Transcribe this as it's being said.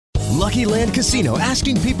Lucky Land Casino,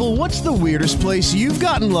 asking people, what's the weirdest place you've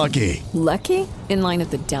gotten lucky? Lucky? In line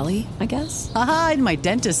at the deli, I guess? Aha, in my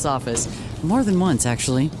dentist's office. More than once,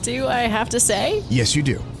 actually. Do I have to say? Yes, you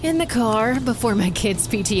do. In the car before my kids'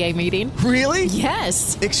 PTA meeting. Really?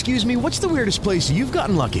 Yes. Excuse me, what's the weirdest place you've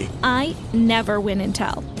gotten lucky? I never win and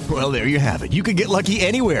tell. Well, there you have it. You can get lucky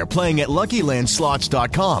anywhere, playing at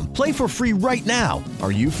LuckyLandSlots.com. Play for free right now.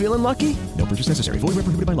 Are you feeling lucky? No purchase necessary. Void where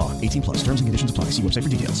prohibited by law. 18 plus. Terms and conditions apply. See website for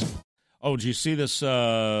details. Oh, did you see this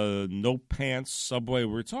no pants Subway?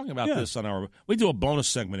 We were talking about this on our – we do a bonus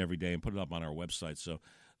segment every day and put it up on our website. So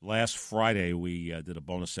last Friday we did a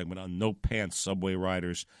bonus segment on no pants Subway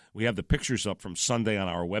riders. We have the pictures up from Sunday on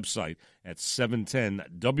our website at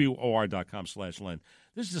 710WOR.com/Len.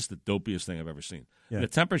 This is just the dopiest thing I've ever seen. Yeah. The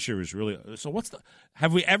temperature is really – so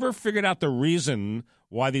have we ever figured out the reason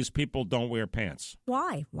why these people don't wear pants?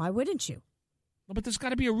 Why? Why wouldn't you? But there's got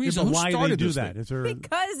to be a reason. Yeah, why do they do that?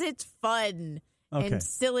 Because it's fun and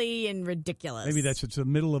silly and ridiculous. Maybe it's the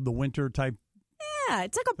middle of the winter type. Yeah,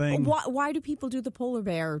 it's like thing. Why do people do the polar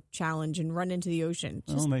bear challenge and run into the ocean?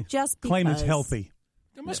 Just claim because. it's healthy.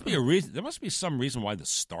 There must be a reason. There must be some reason why this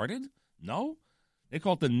started. No, they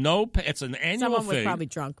call it the no. It's an annual Someone thing. was probably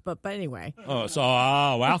drunk, but anyway.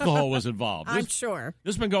 Alcohol was involved. I'm sure.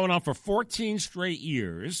 This has been going on for 14 straight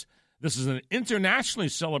years. This is an internationally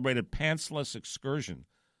celebrated pantsless excursion.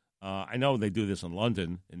 I know they do this in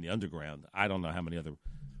London in the underground. I don't know how many other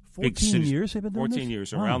 14 years they've been doing 14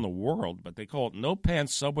 years around the world, but they call it no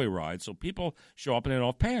pants Subway ride. So people show up in it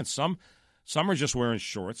off pants. Some are just wearing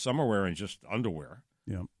shorts. Some are wearing just underwear.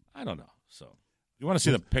 Yeah, I don't know. So if you want to see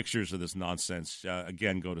the pictures of this nonsense,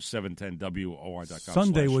 again, go to 710WOR.com.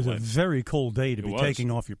 Sunday was a very cold day to be taking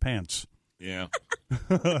off your pants. Yeah.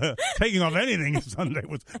 Taking off anything Sunday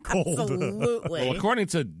was cold. Absolutely. Well, according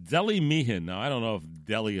to Deli Meehan, now I don't know if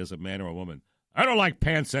Deli is a man or a woman. I don't like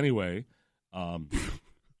pants anyway.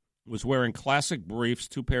 Was wearing classic briefs,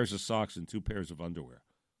 2 pairs of socks, and 2 pairs of underwear.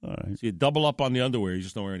 All right. So you double up on the underwear, you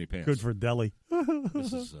just don't wear any pants. Good for Deli.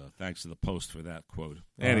 This is thanks to the Post for that quote.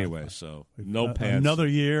 Anyway, so no pants. Another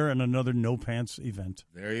year and another no pants event.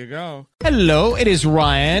 There you go. Hello, it is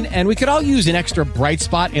Ryan, and we could all use an extra bright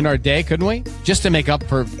spot in our day, couldn't we? Just to make up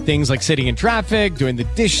for things like sitting in traffic, doing the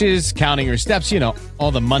dishes, counting your steps,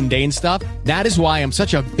 all the mundane stuff. That is why I'm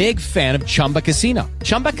such a big fan of Chumba Casino.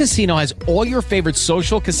 Chumba Casino has all your favorite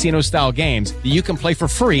social casino-style games that you can play for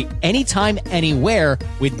free anytime, anywhere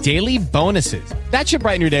with daily bonuses. That should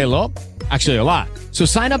brighten your day a little. Actually, a lot. So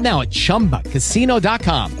sign up now at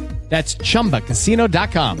ChumbaCasino.com. That's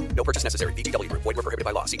ChumbaCasino.com. No purchase necessary. VGW Group. Void where prohibited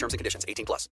by law. See terms and conditions. 18 plus.